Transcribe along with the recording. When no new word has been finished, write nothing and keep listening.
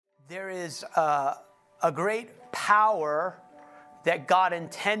There is a great power that God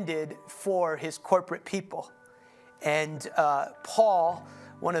intended for his corporate people. And Paul,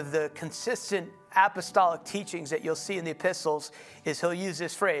 one of the consistent apostolic teachings that you'll see in the epistles is he'll use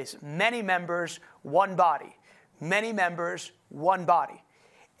this phrase, many members, one body. Many members, one body.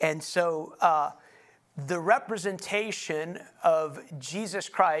 And so the representation of Jesus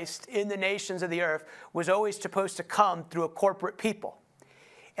Christ in the nations of the earth was always supposed to come through a corporate people.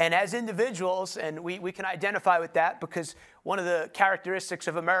 And as individuals, and we can identify with that because one of the characteristics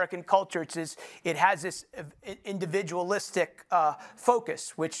of American culture is it has this individualistic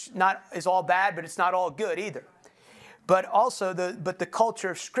focus, which not is all bad, but it's not all good either. But also, the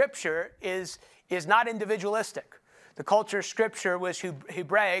culture of Scripture is not individualistic. The culture of Scripture was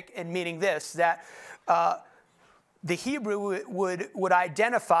Hebraic, and meaning this, that the Hebrew would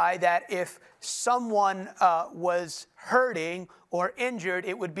identify that if someone was hurting or injured,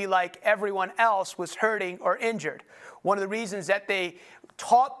 it would be like everyone else was hurting or injured. One of the reasons that they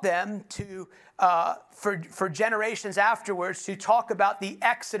taught them to, for generations afterwards, to talk about the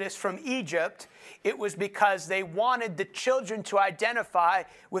Exodus from Egypt, it was because they wanted the children to identify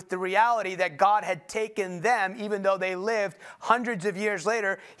with the reality that God had taken them, even though they lived hundreds of years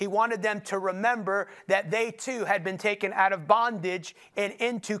later. He wanted them to remember that they too had been taken out of bondage and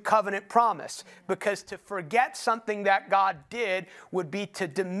into covenant promise. Because to forget something that God did would be to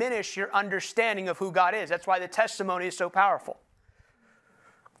diminish your understanding of who God is. That's why the testimony is so powerful.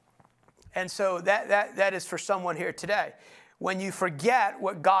 And so that is for someone here today. When you forget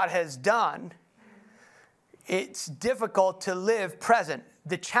what God has done, it's difficult to live present.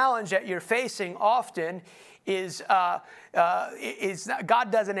 The challenge that you're facing often is not,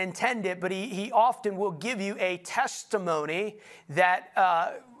 God doesn't intend it, but he often will give you a testimony that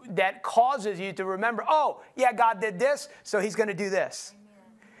causes you to remember, oh, yeah, God did this, so he's going to do this.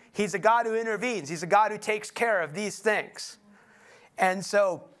 Amen. He's a God who intervenes. He's a God who takes care of these things. And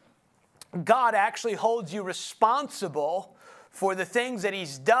so God actually holds you responsible for the things that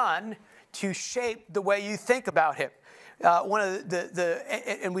he's done to shape the way you think about him. One of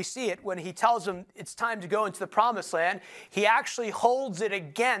and we see it when he tells them it's time to go into the promised land, he actually holds it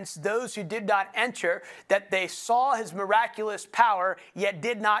against those who did not enter, that they saw his miraculous power, yet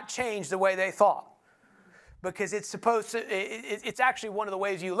did not change the way they thought. Because it's actually one of the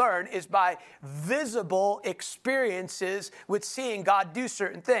ways you learn is by visible experiences with seeing God do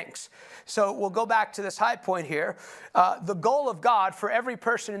certain things. So we'll go back to this high point here. The goal of God for every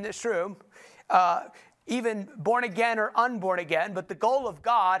person in this room, even born again or unborn again, but the goal of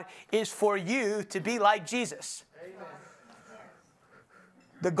God is for you to be like Jesus. Amen.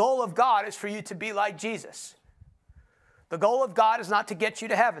 The goal of God is for you to be like Jesus. The goal of God is not to get you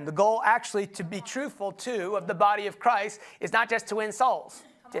to heaven. The goal, actually, to be truthful too, of the body of Christ, is not just to win souls.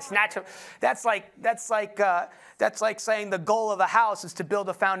 Just not to. That's like saying the goal of a house is to build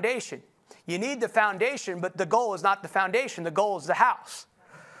a foundation. You need the foundation, but the goal is not the foundation. The goal is the house.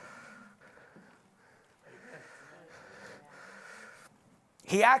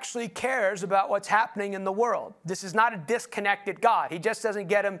 He actually cares about what's happening in the world. This is not a disconnected God. He just doesn't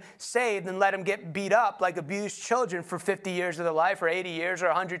get them saved and let them get beat up like abused children for 50 years of their life or 80 years or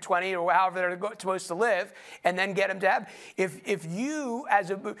 120 or however they're supposed to live and then get them to heaven. If you,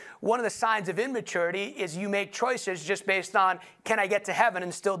 one of the signs of immaturity is you make choices just based on, can I get to heaven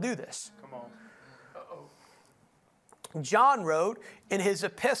and still do this? Come on. Uh-oh. John wrote in his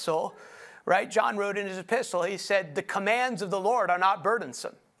epistle, right? John wrote in his epistle, he said, the commands of the Lord are not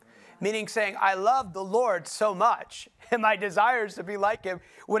burdensome. Meaning saying, I love the Lord so much, and my desire is to be like him.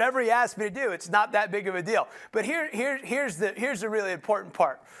 Whatever he asks me to do, it's not that big of a deal. But here's the really important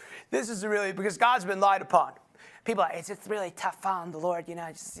part. This is because God's been lied upon. People are like, it's just really tough on the Lord,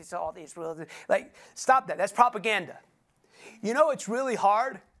 it's all these rules. Like, stop that. That's propaganda. You know what's really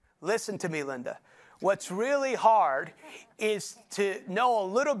hard? Listen to me, Linda. What's really hard is to know a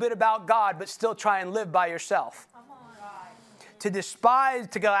little bit about God, but still try and live by yourself. To despise,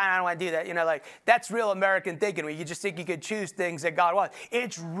 to go, I don't want to do that. That's real American thinking, where you just think you could choose things that God wants.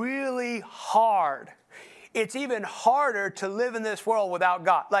 It's really hard. It's even harder to live in this world without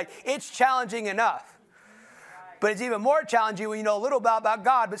God. It's challenging enough. But it's even more challenging when you know a little about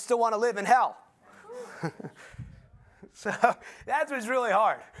God, but still want to live in hell. So that's what's really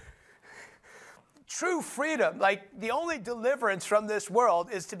hard. True freedom, the only deliverance from this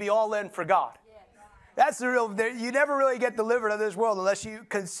world is to be all in for God. That's the real, you never really get delivered of this world unless you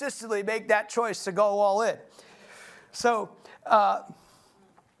consistently make that choice to go all in. So,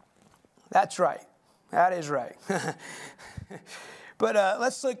 that's right. That is right. But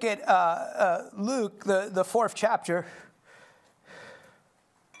let's look at Luke, the 4th chapter.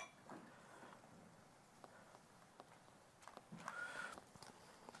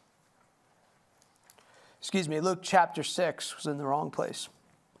 Luke chapter 6 was in the wrong place.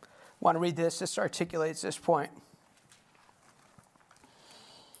 I want to read this. This articulates this point.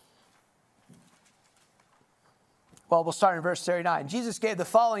 Well, we'll start in verse 39. Jesus gave the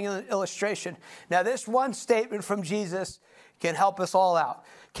following illustration. Now, this one statement from Jesus can help us all out.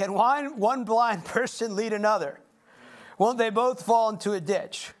 Can one blind person lead another? Won't they both fall into a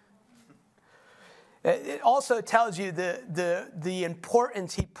ditch? It also tells you the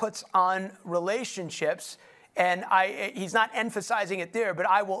importance he puts on relationships. And he's not emphasizing it there, but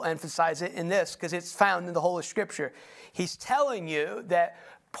I will emphasize it in this because it's found in the whole of Scripture. He's telling you that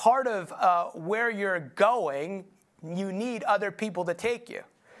part of where you're going, you need other people to take you.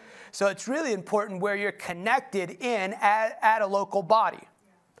 So it's really important where you're connected in at a local body.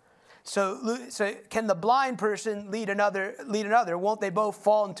 So can the blind person lead another? Won't they both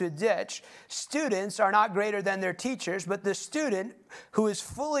fall into a ditch? Students are not greater than their teachers, but the student who is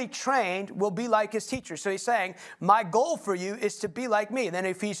fully trained will be like his teacher. So he's saying, my goal for you is to be like me. And then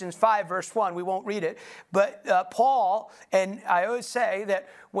Ephesians 5, verse 1, we won't read it. But Paul, and I always say that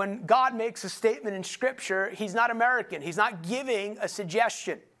when God makes a statement in Scripture, he's not American. He's not giving a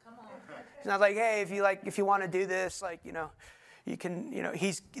suggestion. He's not like, hey, if you want to do this, you can,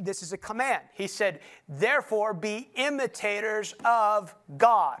 this is a command. He said, therefore be imitators of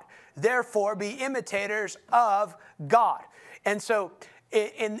God. Therefore be imitators of God. And so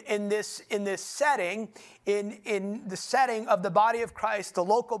in this setting, in the setting of the body of Christ, the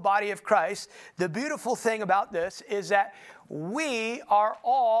local body of Christ, the beautiful thing about this is that we are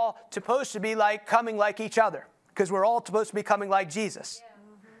all supposed to be coming like each other because we're all supposed to be coming like Jesus.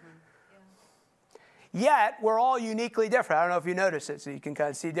 Yet, we're all uniquely different. I don't know if you notice it, so you can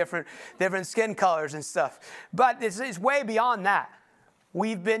kind of see different skin colors and stuff. But it's way beyond that.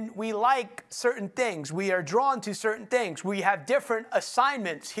 We like certain things. We are drawn to certain things. We have different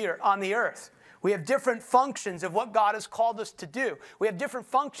assignments here on the earth. We have different functions of what God has called us to do. We have different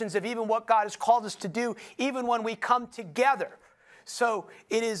functions of even what God has called us to do, even when we come together. So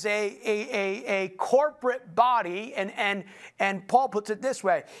it is a corporate body, and Paul puts it this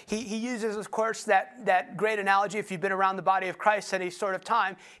way. He uses, of course, that great analogy. If you've been around the body of Christ any sort of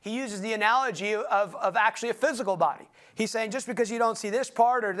time, he uses the analogy of actually a physical body. He's saying just because you don't see this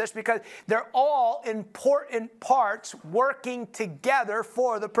part or this, because they're all important parts working together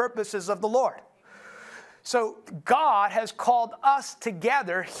for the purposes of the Lord. So God has called us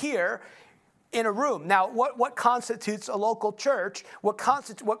together here in a room. Now, what constitutes a local church? What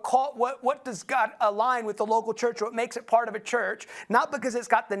does God align with the local church? What makes it part of a church? Not because it's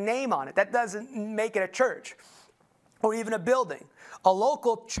got the name on it. That doesn't make it a church or even a building. A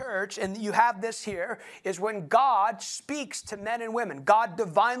local church, and you have this here, is when God speaks to men and women. God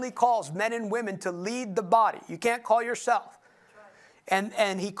divinely calls men and women to lead the body. You can't call yourself.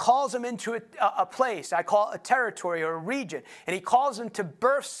 And he calls them into a place, I call it a territory or a region. And he calls them to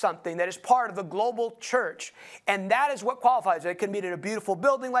birth something that is part of the global church. And that is what qualifies. They can meet in a beautiful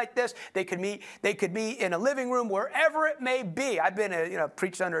building like this. They could meet in a living room, wherever it may be. I've been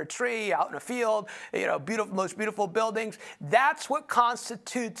preached under a tree, out in a field, most beautiful buildings. That's what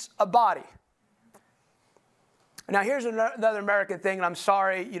constitutes a body. Now, here's another American thing, and I'm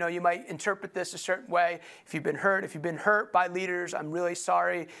sorry, you might interpret this a certain way. If you've been hurt by leaders, I'm really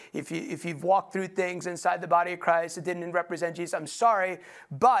sorry. If you've walked through things inside the body of Christ that didn't represent Jesus, I'm sorry.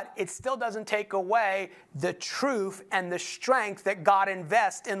 But it still doesn't take away the truth and the strength that God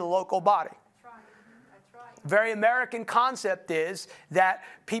invests in the local body. That's right. Very American concept is that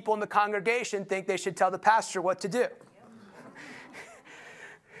people in the congregation think they should tell the pastor what to do. Yep.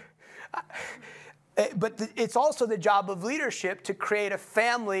 But it's also the job of leadership to create a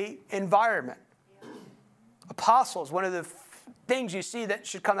family environment. Yeah. Apostles, one of the things you see that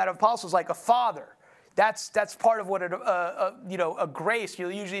should come out of apostles, like a father. That's part of what a grace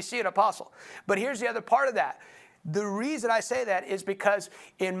you'll usually see an apostle. But here's the other part of that. The reason I say that is because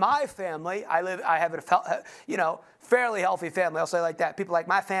in my family, I have a fairly healthy family. I'll say it like that. People like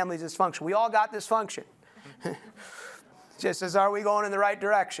my family's dysfunction. We all got dysfunction. Just as are we going in the right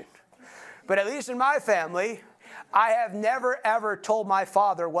direction? But at least in my family, I have never, ever told my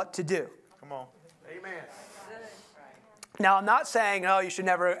father what to do. Come on. Amen. Now, I'm not saying, you should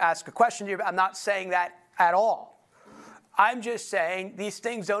never ask a question. I'm not saying that at all. I'm just saying these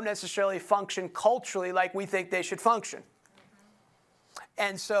things don't necessarily function culturally like we think they should function.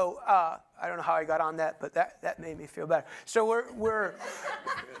 And so, I don't know how I got on that, but that made me feel better. So we're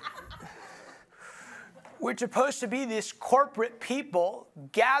supposed to be this corporate people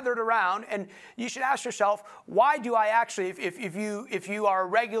gathered around, and you should ask yourself, why do I actually, if you are a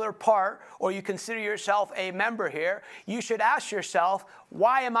regular part or you consider yourself a member here, you should ask yourself,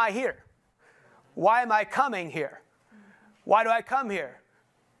 why am I here? Why am I coming here? Why do I come here?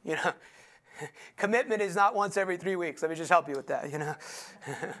 You know, commitment is not once every 3 weeks. Let me just help you with that, you know.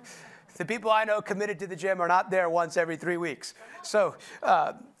 The people I know committed to the gym are not there once every 3 weeks. So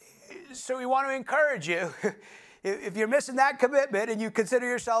we want to encourage you, if you're missing that commitment and you consider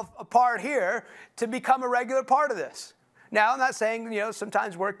yourself a part here, to become a regular part of this. Now, I'm not saying, you know,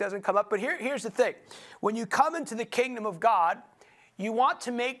 sometimes work doesn't come up, but here's the thing. When you come into the kingdom of God, you want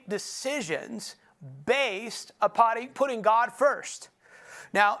to make decisions based upon putting God first.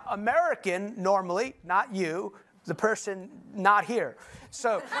 Now, American, normally, not you, the person not here.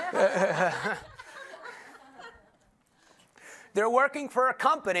 So, they're working for a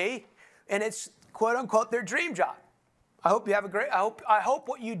company, and it's, quote unquote, their dream job. I hope you have I hope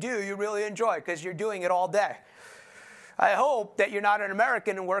what you do, you really enjoy, because you're doing it all day. I hope that you're not an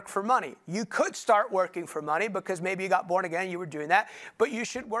American and work for money. You could start working for money because maybe you got born again, you were doing that, but you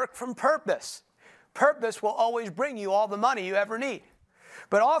should work from purpose. Purpose will always bring you all the money you ever need.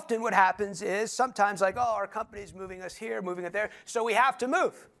 But often what happens is sometimes like, oh, our company's moving us here, moving it there, so we have to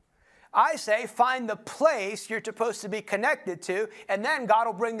move. I say find the place you're supposed to be connected to, and then God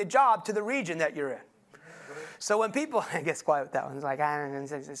will bring the job to the region that you're in. So when people, it gets quiet with that one, it's like,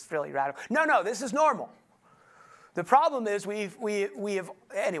 it's really radical. No, this is normal. The problem is we have,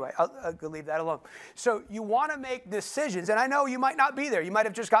 anyway, I'll leave that alone. So you want to make decisions, and I know you might not be there. You might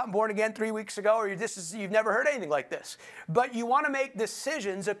have just gotten born again 3 weeks ago, or you've never heard anything like this. But you want to make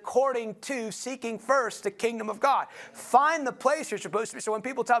decisions according to seeking first the kingdom of God. Find the place you're supposed to be. So when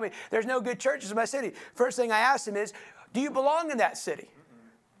people tell me there's no good churches in my city, first thing I ask them is, do you belong in that city?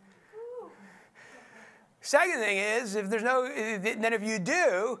 Second thing is, if you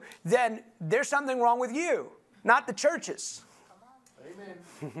do, then there's something wrong with you. Not the churches.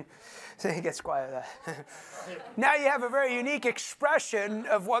 Amen. So it gets quiet. Now you have a very unique expression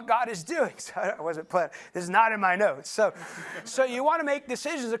of what God is doing. So I wasn't planning. This is not in my notes. So you want to make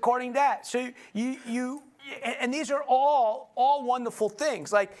decisions according to that. So and these are all wonderful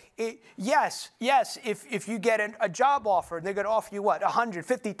things. Like, yes, if you get a job offer, they're going to offer you what,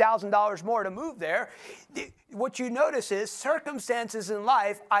 $150,000 more to move there. What you notice is circumstances in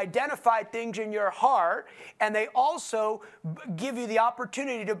life identify things in your heart, and they also give you the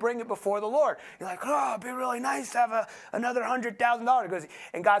opportunity to bring it before the Lord. You're like, oh, it'd be really nice to have another $100,000.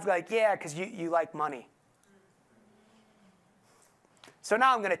 And God's like, yeah, because you like money. So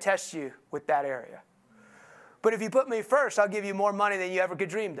now I'm going to test you with that area. But if you put me first, I'll give you more money than you ever could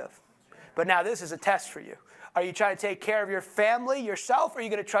dreamed of. But now this is a test for you. Are you trying to take care of your family yourself, or are you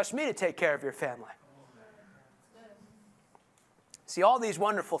going to trust me to take care of your family? See, all these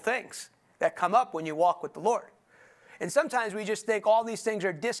wonderful things that come up when you walk with the Lord. And sometimes we just think all these things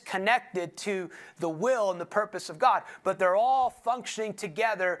are disconnected to the will and the purpose of God. But they're all functioning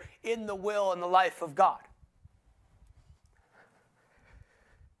together in the will and the life of God.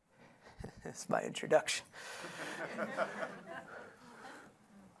 That's my introduction.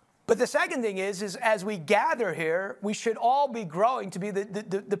 But the second thing is as we gather here, we should all be growing to be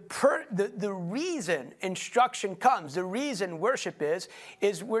the reason instruction comes, the reason worship is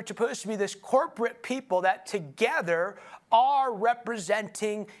we're supposed to be this corporate people that together are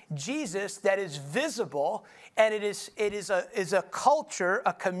representing Jesus that is visible, and it is a culture,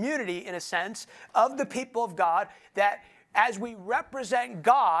 a community in a sense, of the people of God that as we represent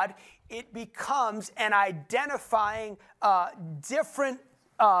God, it becomes an identifying different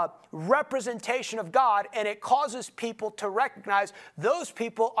representation of God, and it causes people to recognize those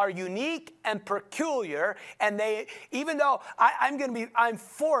people are unique and peculiar, and they, even though I'm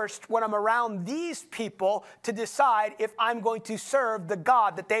forced when I'm around these people to decide if I'm going to serve the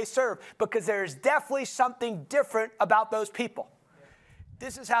God that they serve, because there's definitely something different about those people.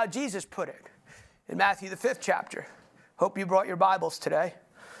 This is how Jesus put it in Matthew the 5th chapter. Hope you brought your Bibles today.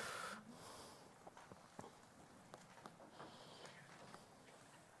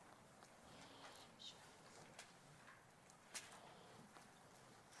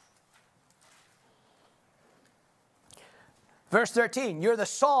 Verse 13, you're the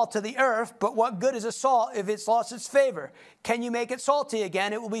salt of the earth, but what good is a salt if it's lost its flavor? Can you make it salty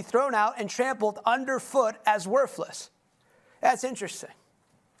again? It will be thrown out and trampled underfoot as worthless. That's interesting.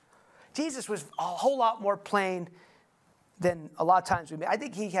 Jesus was a whole lot more plain than a lot of times we make. I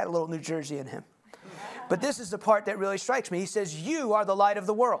think he had a little New Jersey in him. But this is the part that really strikes me. He says, you are the light of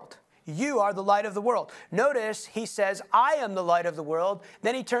the world. You are the light of the world. Notice he says, I am the light of the world.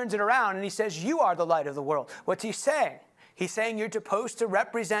 Then he turns it around and he says, you are the light of the world. What's he saying? He's saying you're supposed to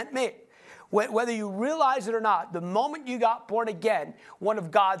represent me. Whether you realize it or not, the moment you got born again, one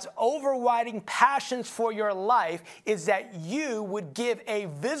of God's overriding passions for your life is that you would give a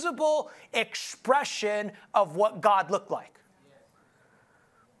visible expression of what God looked like.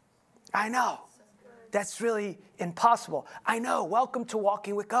 I know. That's really impossible. I know. Welcome to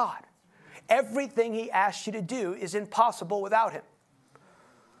walking with God. Everything he asks you to do is impossible without him.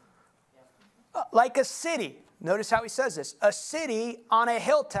 Like a city. Notice how he says this. A city on a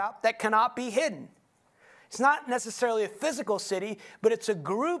hilltop that cannot be hidden. It's not necessarily a physical city, but it's a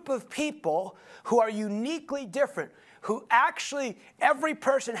group of people who are uniquely different, who actually, every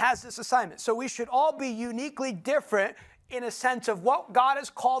person has this assignment. So we should all be uniquely different in a sense of what God has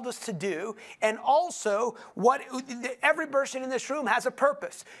called us to do, and also what every person in this room has a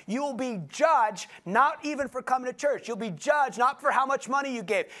purpose. You will be judged not even for coming to church. You'll be judged not for how much money you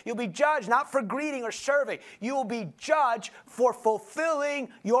gave. You'll be judged not for greeting or serving. You will be judged for fulfilling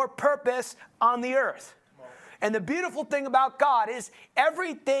your purpose on the earth. And the beautiful thing about God is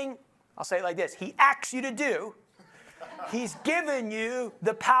everything, I'll say it like this, he asks you to do, he's given you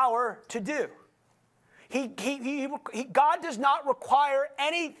the power to do. God does not require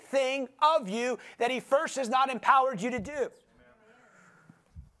anything of you that he first has not empowered you to do.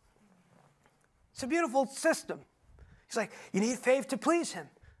 It's a beautiful system. He's like, you need faith to please him.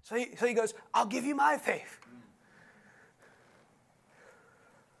 So he goes, I'll give you my faith.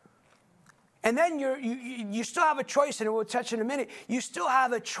 And then you still have a choice in it. We'll touch in a minute. You still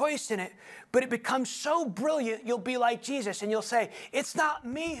have a choice in it, but it becomes so brilliant, you'll be like Jesus, and you'll say, it's not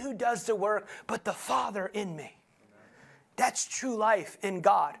me who does the work, but the Father in me. That's true life in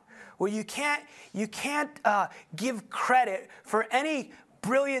God, where you can't give credit for any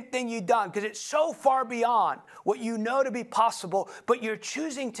brilliant thing you've done, because it's so far beyond what you know to be possible, but you're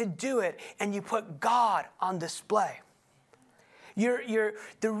choosing to do it, and you put God on display.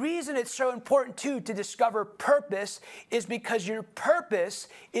 The reason it's so important, too, to discover purpose is because your purpose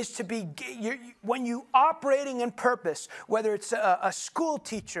is to be, when you operating in purpose, whether it's a school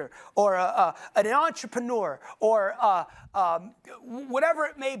teacher or an entrepreneur or whatever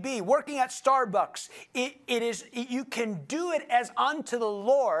it may be, working at Starbucks, you can do it as unto the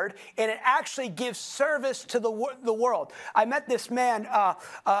Lord, and it actually gives service to the world. I met this man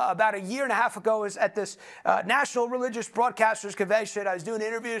about a year and a half ago. I was at this National Religious Broadcasters Convention. I was doing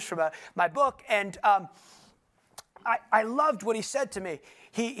interviews for my book, and I loved what he said to me.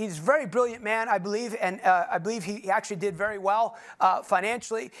 He's a very brilliant man, I believe, and I believe he actually did very well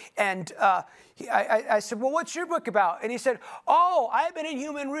financially. And I said, well, what's your book about? And he said, oh, I've been in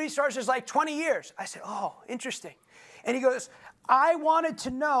human resources like 20 years. I said, oh, interesting. And he goes, I wanted to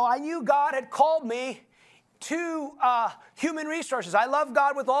know, I knew God had called me to human resources. I love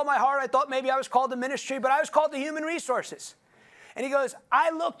God with all my heart. I thought maybe I was called to ministry, but I was called to human resources. And he goes,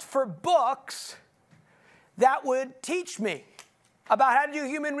 I looked for books that would teach me about how to do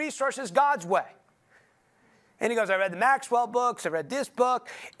human resources God's way. And he goes, I read the Maxwell books, I read this book.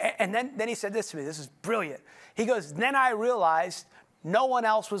 And then he said this to me, this is brilliant. He goes, then I realized no one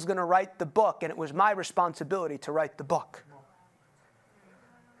else was going to write the book, and it was my responsibility to write the book.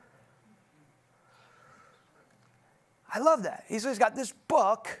 I love that. He's got this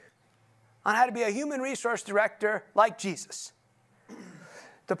book on how to be a human resource director like Jesus.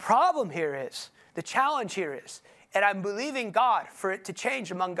 The problem here is, the challenge here is, and I'm believing God for it to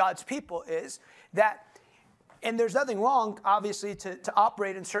change among God's people, is that, and there's nothing wrong, obviously, to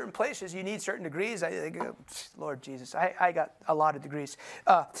operate in certain places. You need certain degrees. I think, Lord Jesus, I got a lot of degrees.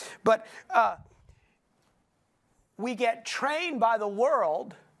 But we get trained by the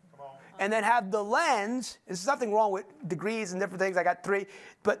world and then have the lens. There's nothing wrong with degrees and different things. I got 3.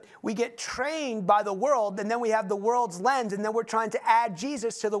 But we get trained by the world, and then we have the world's lens, and then we're trying to add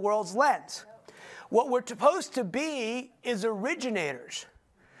Jesus to the world's lens. What we're supposed to be is originators.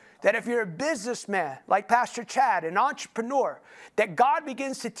 That if you're a businessman, like Pastor Chad, an entrepreneur, that God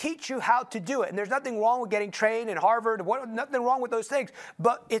begins to teach you how to do it. And there's nothing wrong with getting trained in Harvard, nothing wrong with those things.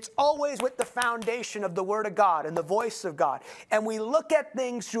 But it's always with the foundation of the Word of God and the voice of God. And we look at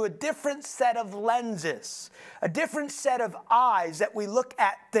things through a different set of lenses, a different set of eyes that we look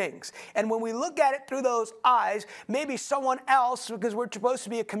at things. And when we look at it through those eyes, maybe someone else, because we're supposed to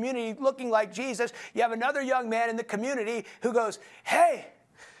be a community looking like Jesus, you have another young man in the community who goes, hey,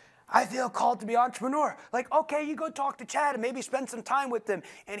 I feel called to be an entrepreneur. Like, okay, you go talk to Chad and maybe spend some time with him,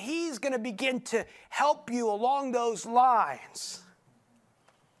 and he's going to begin to help you along those lines.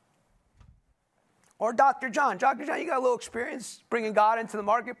 Or Dr. John. Dr. John, you got a little experience bringing God into the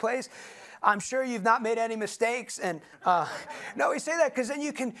marketplace. I'm sure you've not made any mistakes. And no, we say that because then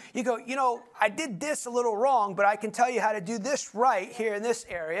you go, I did this a little wrong, but I can tell you how to do this right here in this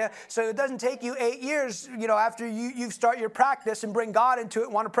area. So it doesn't take you 8 years, after you start your practice and bring God into it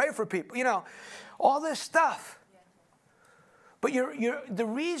and want to pray for people, all this stuff. But the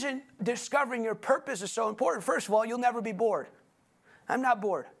reason discovering your purpose is so important, first of all, you'll never be bored. I'm not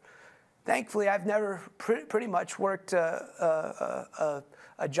bored. Thankfully, I've never pretty much worked a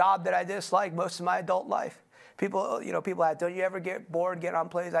job that I dislike most of my adult life. People ask, don't you ever get bored, get on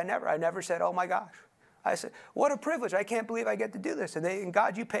plays? I never said, oh my gosh. I said, what a privilege. I can't believe I get to do this. And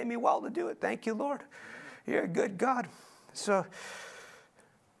God, you pay me well to do it. Thank you, Lord. You're a good God. So,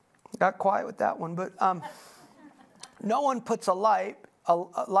 got quiet with that one. But no one puts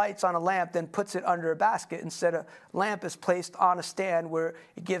lights on a lamp, then puts it under a basket. Instead, a lamp is placed on a stand where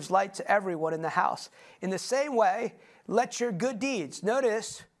it gives light to everyone in the house. In the same way, let your good deeds.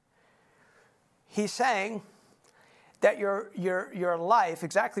 Notice, he's saying that your life,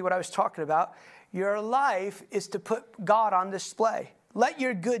 exactly what I was talking about, your life is to put God on display. Let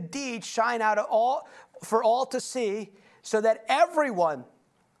your good deeds shine out for all to see, so that everyone,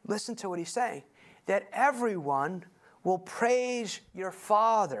 listen to what he's saying, that everyone will praise your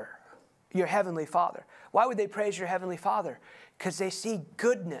Father, your Heavenly Father. Why would they praise your Heavenly Father? Because they see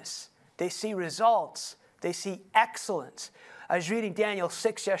goodness. They see results. They see excellence. I was reading Daniel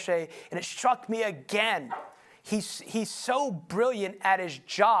 6 yesterday, and it struck me again. He's so brilliant at his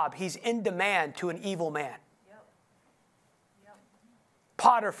job, he's in demand to an evil man. Yep.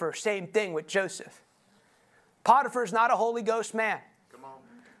 Potiphar, same thing with Joseph. Potiphar's not a Holy Ghost man. Come on.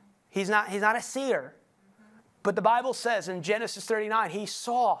 He's not a seer. But the Bible says in Genesis 39, he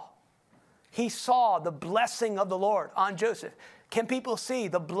saw the blessing of the Lord on Joseph. Can people see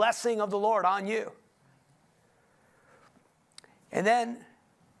the blessing of the Lord on you? And then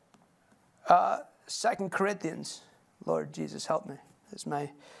 2 Corinthians, Lord Jesus, help me.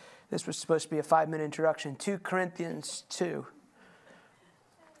 This was supposed to be a 5-minute introduction. 2 Corinthians 2.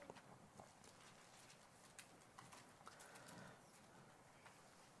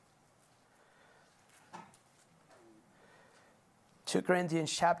 Corinthians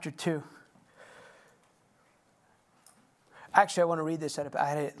chapter 2. Actually, I want to read this I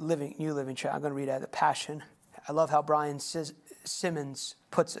had a New Living Translation. I'm going to read it out of the Passion. I love how Brian Simmons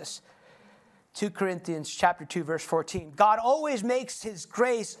puts this. 2 Corinthians chapter 2, verse 14. God always makes his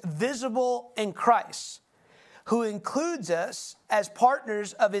grace visible in Christ, who includes us as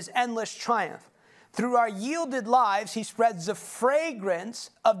partners of his endless triumph. Through our yielded lives, he spreads the fragrance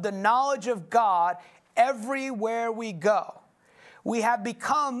of the knowledge of God everywhere we go. We have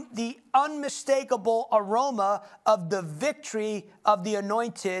become the unmistakable aroma of the victory of the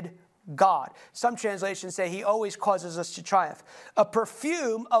anointed God. Some translations say he always causes us to triumph. A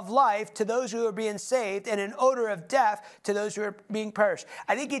perfume of life to those who are being saved, and an odor of death to those who are being perished.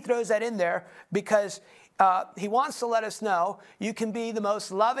 I think he throws that in there because he wants to let us know you can be the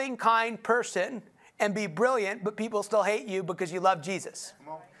most loving, kind person and be brilliant, but people still hate you because you love Jesus.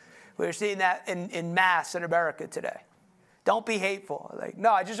 We're seeing that in mass in America today. Don't be hateful.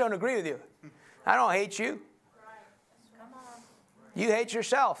 No, I just don't agree with you. I don't hate you. Come on. You hate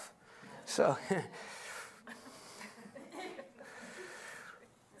yourself. So,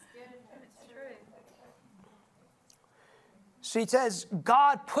 so he says,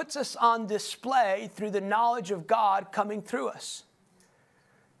 God puts us on display through the knowledge of God coming through us.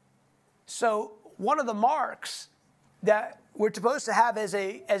 So one of the marks that we're supposed to have as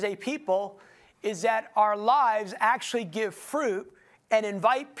a people is that our lives actually give fruit and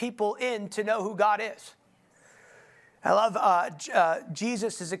invite people in to know who God is. I love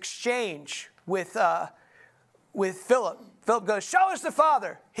Jesus' exchange with Philip. Philip goes, show us the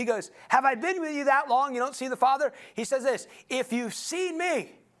Father. He goes, have I been with you that long? You don't see the Father? He says this, if you've seen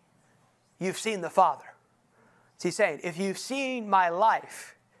me, you've seen the Father. So he's saying, if you've seen my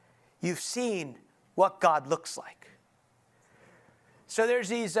life, you've seen what God looks like. So there's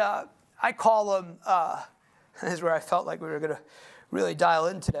these... I call them, this is where I felt like we were going to really dial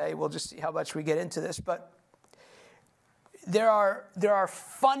in today. We'll just see how much we get into this. But there are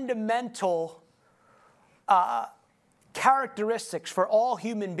fundamental characteristics for all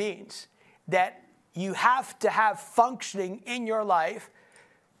human beings that you have to have functioning in your life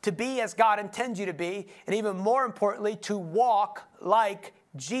to be as God intends you to be, and even more importantly, to walk like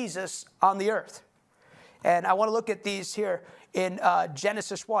Jesus on the earth. And I want to look at these here in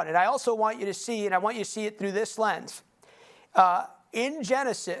Genesis 1. And I also want you to see, and I want you to see it through this lens. In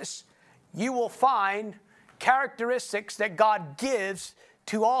Genesis, you will find characteristics that God gives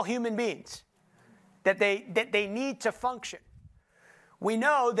to all human beings that they need to function. we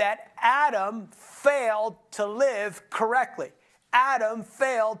know that Adam failed to live correctly. Adam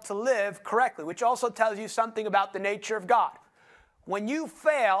failed to live correctly, which also tells you something about the nature of God. When you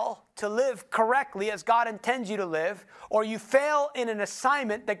fail to live correctly as God intends you to live, or you fail in an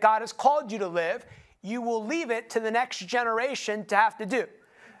assignment that God has called you to live, you will leave it to the next generation to have to do.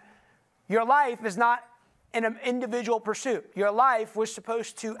 Your life is not an individual pursuit. Your life was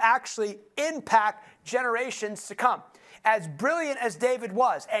supposed to actually impact generations to come. As brilliant as David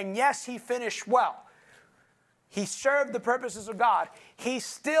was, and yes, he finished well, he served the purposes of God, he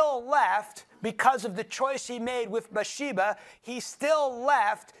still left, because of the choice he made with Bathsheba, he still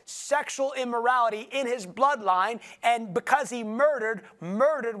left sexual immorality in his bloodline, and because he murdered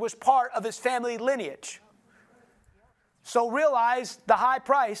was part of his family lineage. So realize the high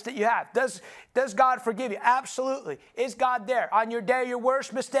price that you have. Does God forgive you? Absolutely. Is God there? On your day, your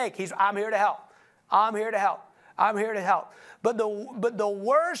worst mistake, I'm here to help. I'm here to help. I'm here to help. But the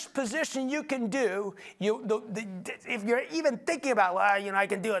worst position you can do, if you're even thinking about, well, I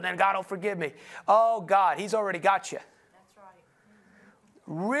can do it, then God will forgive me. Oh, God, he's already got you. That's right.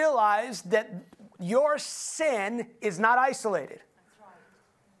 Realize that your sin is not isolated. That's right.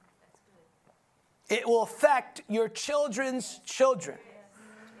 That's good. It will affect your children's children.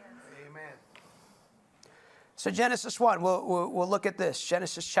 Amen. So Genesis 1, we'll look at this.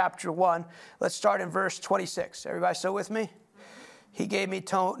 Genesis chapter 1. Let's start in verse 26. Everybody still with me? He gave me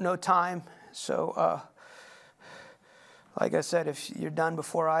no time. So like I said, if you're done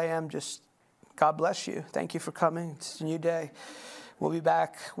before I am, just God bless you. Thank you for coming. It's a new day. We'll be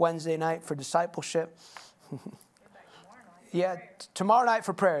back Wednesday night for discipleship. Yeah, tomorrow night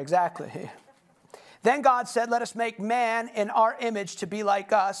for prayer, exactly. Then God said, let us make man in our image to be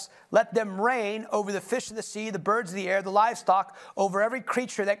like us. Let them reign over the fish of the sea, the birds of the air, the livestock, over every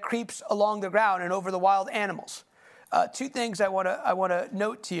creature that creeps along the ground, and over the wild animals. Two things I want to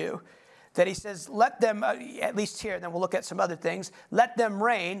note to you. That he says, let them, at least here, and then we'll look at some other things. Let them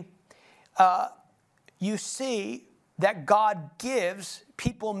reign. You see that God gives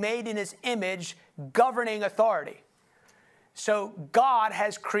people made in his image governing authority. So God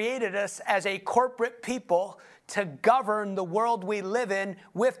has created us as a corporate people to govern the world we live in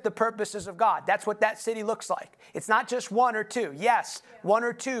with the purposes of God. That's what that city looks like. It's not just one or two. Yes, one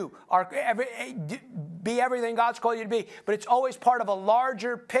or two be everything God's called you to be, but it's always part of a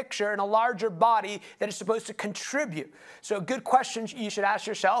larger picture and a larger body that is supposed to contribute. So a good question you should ask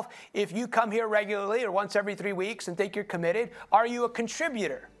yourself, if you come here regularly or once every 3 weeks and think you're committed, are you a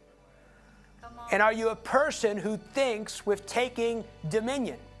contributor? And are you a person who thinks with taking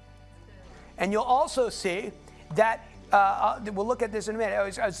dominion? And you'll also see that, we'll look at this in a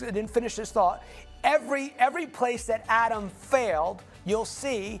minute. I didn't finish this thought. Every place that Adam failed, you'll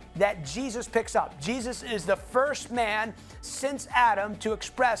see that Jesus picks up. Jesus is the first man since Adam to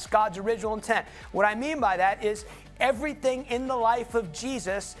express God's original intent. What I mean by that is everything in the life of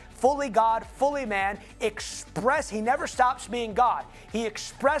Jesus, fully God, fully man, he never stops being God. He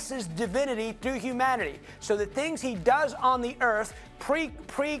expresses divinity through humanity. So the things he does on the earth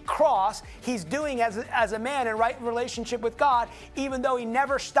pre-cross, he's doing as a man in right relationship with God, even though he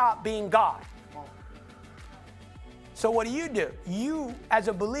never stopped being God. So what do? You, as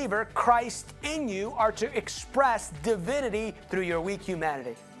a believer, Christ in you, are to express divinity through your weak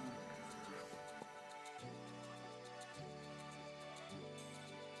humanity.